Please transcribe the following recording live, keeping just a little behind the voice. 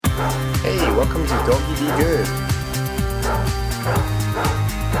Hey, welcome to Doggy Be Good.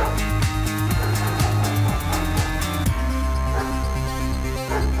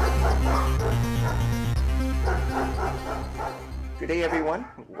 Good day, everyone.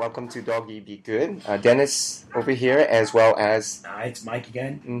 Welcome to Doggy Be Good. Dennis over here, as well as... Hi, it's Mike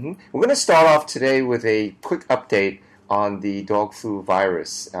again. We're going to start off today with a quick update on the dog flu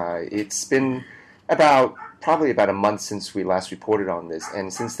virus. It's been probably about a month since we last reported on this,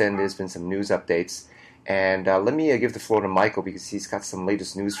 and since then there's been some news updates. And let me give the floor to Michael because he's got some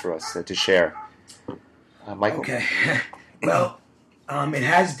latest news for us to share. Michael? Okay. Well, it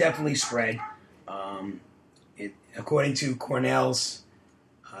has definitely spread. According to Cornell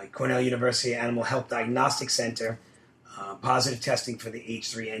University Animal Health Diagnostic Center, positive testing for the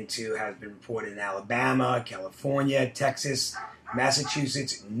H3N2 has been reported in Alabama, California, Texas,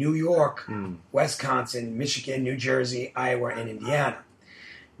 Massachusetts, New York, Wisconsin, Michigan, New Jersey, Iowa, and Indiana.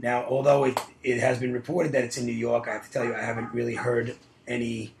 Now, although it has been reported that it's in New York, I have to tell you I haven't really heard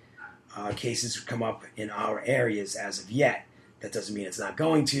any cases come up in our areas as of yet. That doesn't mean it's not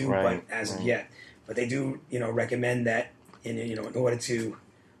going to, but as of yet. But they do, recommend that in order to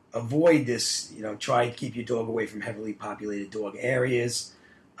avoid this, try to keep your dog away from heavily populated dog areas.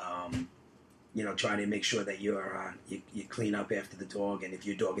 Trying to make sure that you clean up after the dog, and if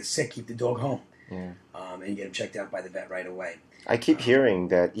your dog is sick, keep the dog home. Yeah. And get him checked out by the vet right away. I keep hearing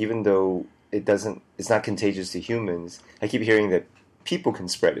that even though it's not contagious to humans, I keep hearing that people can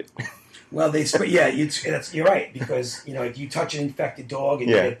spread it. Well, they spread. Yeah, you're right, because if you touch an infected dog and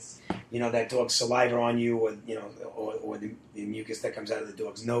you get that dog's saliva on you, or the mucus that comes out of the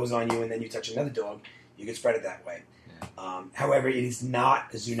dog's nose on you, and then you touch another dog, you can spread it that way. Yeah. However, it is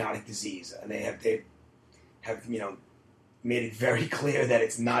not a zoonotic disease, and they have made it very clear that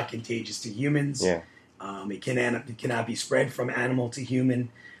it's not contagious to humans. Yeah. It cannot be spread from animal to human.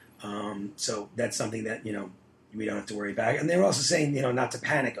 So that's something that we don't have to worry about. And they're also saying not to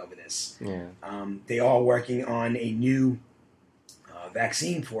panic over this. Yeah. They are working on a new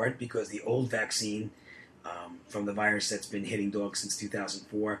vaccine for it, because the old vaccine from the virus that's been hitting dogs since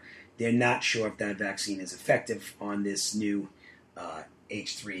 2004, they're not sure if that vaccine is effective on this new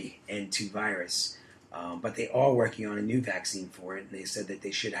H3N2 virus. But they are working on a new vaccine for it, and they said that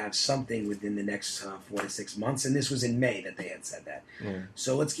they should have something within the next 4 to 6 months, and this was in May that they had said that. Yeah.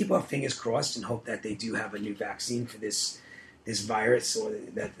 So let's keep our fingers crossed and hope that they do have a new vaccine for this virus, or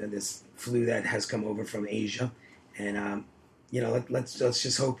this flu that has come over from Asia, and let's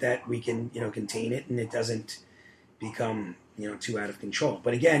just hope that we can contain it and it doesn't become too out of control.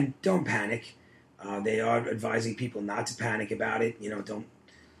 But again, don't panic. They are advising people not to panic about it.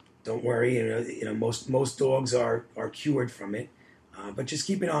 Don't worry. Most dogs are cured from it, but just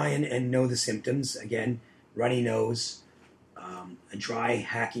keep an eye and know the symptoms. Again, runny nose, a dry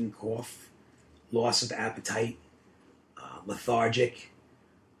hacking cough, loss of appetite, lethargic,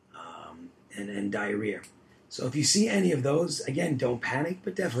 and diarrhea. So if you see any of those, again, don't panic,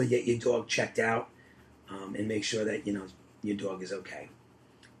 but definitely get your dog checked out and make sure that your dog is okay.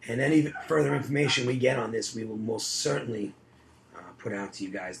 And any further information we get on this, we will most certainly put out to you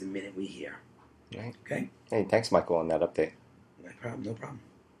guys the minute we hear. Right. Okay? Hey, thanks, Michael, on that update. No problem.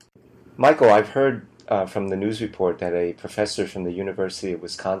 Michael, I've heard from the news report that a professor from the University of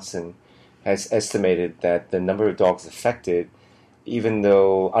Wisconsin has estimated that the number of dogs affected, even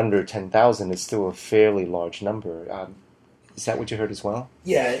though under 10,000, is still a fairly large number. Is that what you heard as well?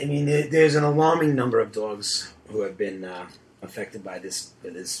 Yeah, I mean, there's an alarming number of dogs who have been affected by this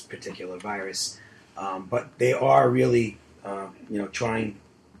particular virus, but they are really trying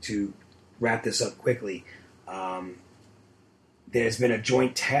to wrap this up quickly. There's been a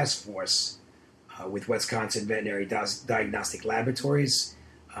joint task force with Wisconsin Veterinary Diagnostic Laboratories.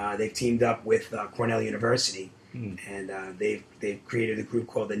 They've teamed up with Cornell University, and they've created a group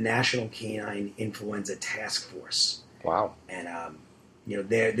called the National Canine Influenza Task Force. Wow! And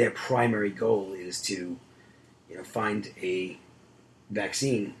their primary goal is to find a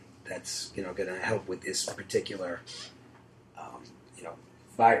vaccine that's going to help with this particular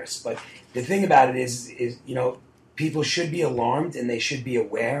virus. But the thing about it is people should be alarmed and they should be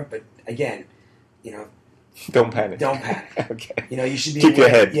aware. But again, don't panic. Don't panic. Okay. You should be keep aware. your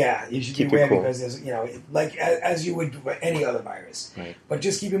head. Yeah, you should keep be aware cool. because there's like as you would with any other virus. Right. But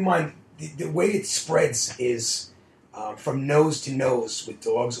just keep in mind the way it spreads is from nose to nose with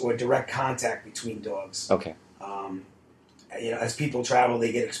dogs, or direct contact between dogs. Okay. As people travel,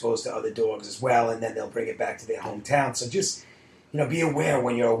 they get exposed to other dogs as well, and then they'll bring it back to their hometown. So just be aware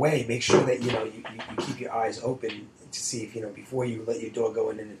when you're away. Make sure that you keep your eyes open to see if before you let your dog go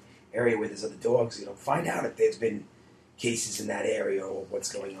in an area where there's other dogs. Find out if there's been cases in that area or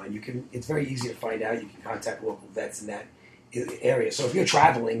what's going on. It's very easy to find out. You can contact local vets in that area. So if you're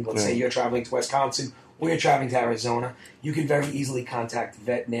traveling, let's say you're traveling to Wisconsin or you're traveling to Arizona, you can very easily contact the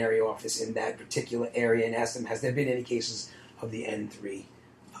veterinary office in that particular area and ask them, has there been any cases of the N3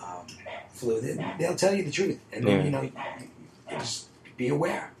 flu? They'll tell you the truth, and then you just be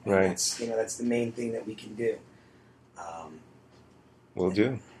aware. Right. That's the main thing that we can do. Will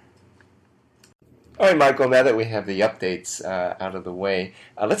do. All right, Michael, now that we have the updates out of the way,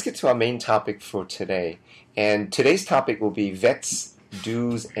 let's get to our main topic for today. And today's topic will be vets'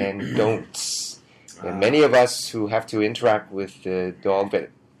 do's and don'ts. And many of us who have to interact with the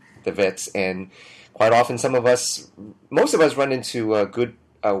vets, and quite often most of us run into good,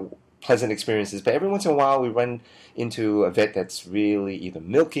 pleasant experiences, but every once in a while we run into a vet that's really either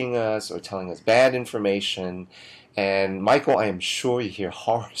milking us or telling us bad information. And Michael, I am sure you hear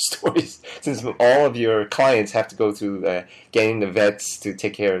horror stories since all of your clients have to go through getting the vets to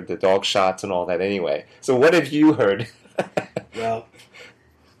take care of the dog shots and all that anyway. So what have you heard? Well,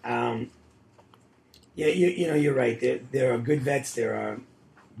 you're right. There are good vets. There are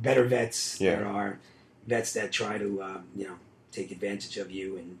better vets. Yeah. There are vets that try to take advantage of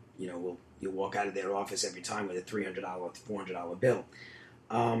you, and you'll walk out of their office every time with a $300, $400 bill.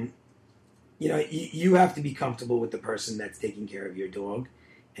 You have to be comfortable with the person that's taking care of your dog,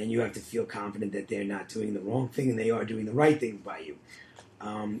 and you have to feel confident that they're not doing the wrong thing and they are doing the right thing by you.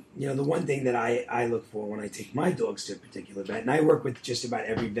 The one thing that I look for when I take my dogs to a particular vet, and I work with just about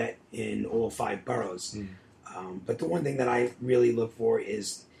every vet in all 5 boroughs, but the one thing that I really look for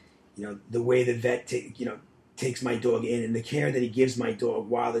is, the way the vet takes my dog in and the care that he gives my dog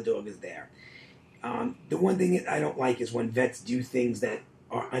while the dog is there. The one thing that I don't like is when vets do things that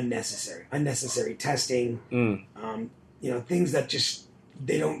are unnecessary testing, things that just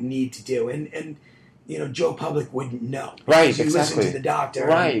they don't need to do, and Joe Public wouldn't know. Right, you exactly. Listen to the doctor.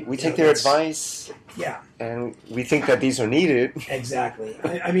 Right, we take their advice. Yeah, and we think that these are needed. Exactly.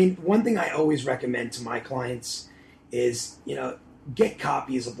 I mean, one thing I always recommend to my clients is get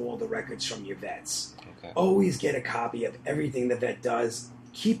copies of all the records from your vets. Okay. Always get a copy of everything the vet does.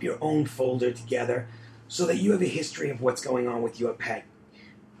 Keep your own folder together so that you have a history of what's going on with your pet.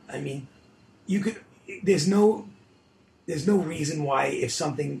 I mean, there's no reason why if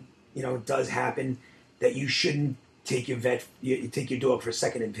something, does happen that you shouldn't take your dog for a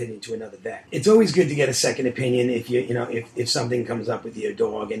second opinion to another vet. It's always good to get a second opinion if something comes up with your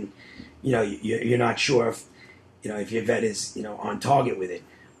dog and, you're not sure if your vet is, on target with it.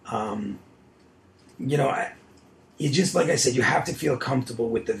 You just, like I said, you have to feel comfortable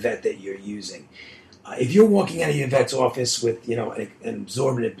with the vet that you're using. If you're walking out of your vet's office with, an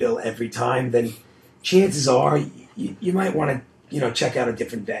exorbitant bill every time, then chances are you might want to, check out a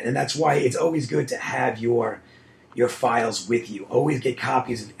different vet. And that's why it's always good to have your files with you. Always get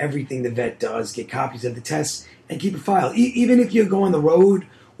copies of everything the vet does, get copies of the tests, and keep a file. Even if you go on the road,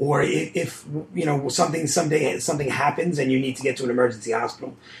 or if something happens and you need to get to an emergency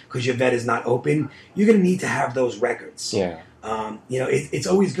hospital because your vet is not open, you're going to need to have those records. Yeah. It's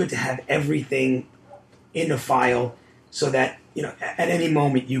always good to have everything in a file so that, at any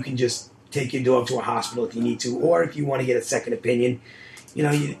moment you can just take your dog to a hospital if you need to, or if you want to get a second opinion.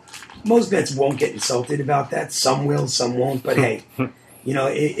 Most vets won't get insulted about that. Some will, some won't. But hey,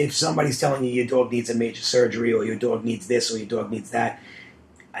 if somebody's telling you your dog needs a major surgery or your dog needs this or your dog needs that,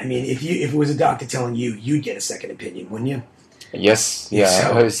 I mean, if it was a doctor telling you, you'd get a second opinion, wouldn't you? Yes,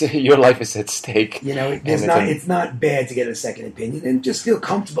 yeah. So, your life is at stake. It's not bad to get a second opinion and just feel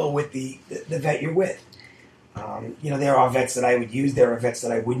comfortable with the vet you're with. There are vets that I would use, there are vets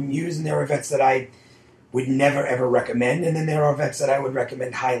that I wouldn't use, and there are vets that I would never, ever recommend, and then there are vets that I would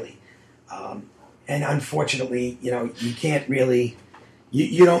recommend highly. And unfortunately, you can't really,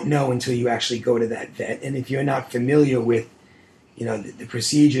 you don't know until you actually go to that vet. And if you're not familiar with, the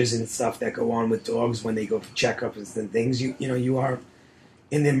procedures and stuff that go on with dogs when they go for checkups and things, you're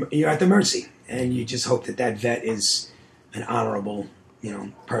at the mercy, and you just hope that vet is an honorable,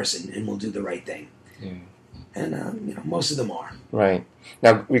 person and will do the right thing. Yeah. And most of them are. Right.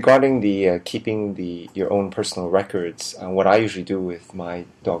 Now, regarding the keeping your own personal records, what I usually do with my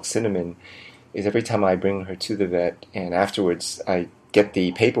dog Cinnamon is every time I bring her to the vet, and afterwards I get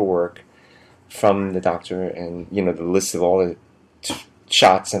the paperwork from the doctor and the list of all the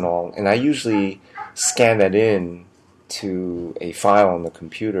shots and all, and I usually scan that in to a file on the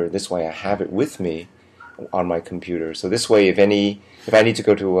computer. This way, I have it with me on my computer. So this way, if I need to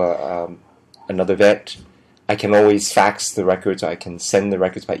go to another vet, I can always fax the records. I can send the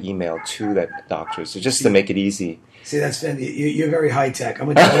records by email to that doctor. So just to make it easy. See, that's you're very high tech.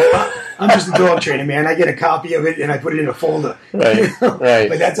 I'm just a dog trainer, man. I get a copy of it and I put it in a folder. Right, right.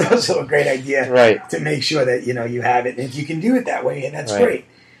 But that's also a great idea, right, to make sure that you have it. And if you can do it that way, and that's great.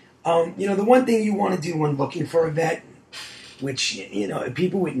 The one thing you want to do when looking for a vet, which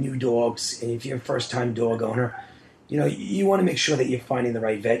people with new dogs, and if you're a first-time dog owner, you want to make sure that you're finding the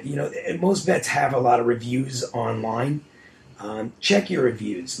right vet. Most vets have a lot of reviews online. Check your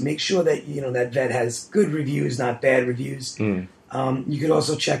reviews. Make sure that that vet has good reviews, not bad reviews. You could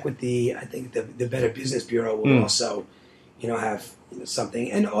also check with I think the Better Business Bureau will also, have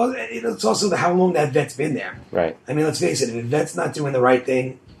something. And it's also how long that vet's been there. Right. I mean, let's face it, if a vet's not doing the right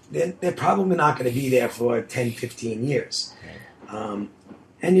thing, then they're probably not going to be there for 10, 15 years.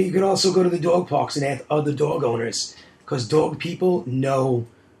 And you could also go to the dog parks and ask other dog owners, because dog people know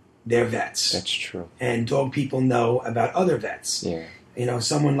their vets. That's true. And dog people know about other vets. Yeah.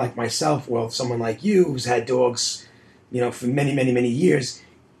 Someone like myself, someone like you who's had dogs, for many, many, many years,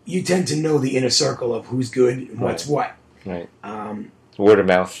 you tend to know the inner circle of who's good and what's what. Right. Word of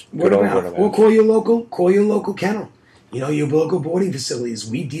mouth. Word of mouth. Or call your local kennel. Your local boarding facilities.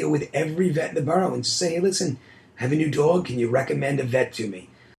 We deal with every vet in the borough and just say, hey, listen, I have a new dog. Can you recommend a vet to me?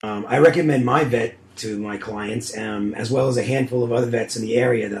 I recommend my vet to my clients, as well as a handful of other vets in the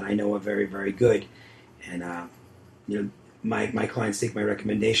area that I know are very, very good. And my clients take my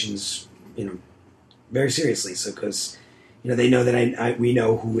recommendations, very seriously. So because they know that we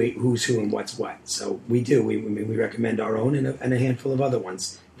know who's who and what's what. So we do. We recommend our own and a handful of other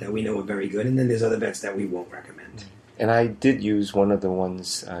ones that we know are very good. And then there's other vets that we won't recommend. And I did use one of the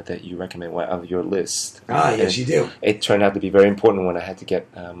ones that you recommend of your list. Yes, you do. It turned out to be very important when I had to get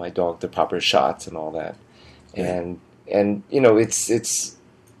my dog the proper shots and all that. And it's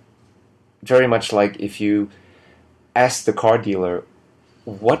very much like if you ask the car dealer,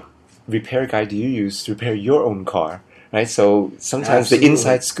 what repair guide do you use to repair your own car? Right? So sometimes the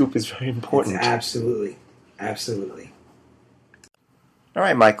inside scoop is very important. Absolutely. All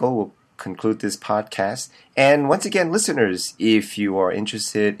right, Michael, we'll conclude this podcast. And once again, listeners, if you are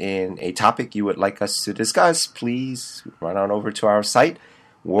interested in a topic you would like us to discuss, please run on over to our site,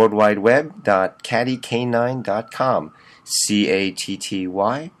 worldwideweb.cattycanine.com,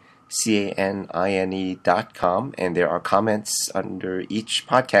 CATTYCANINE.com, and there are comments under each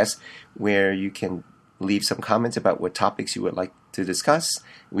podcast where you can leave some comments about what topics you would like to discuss.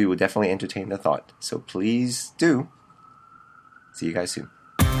 We will definitely entertain the thought. So please do. See you guys soon.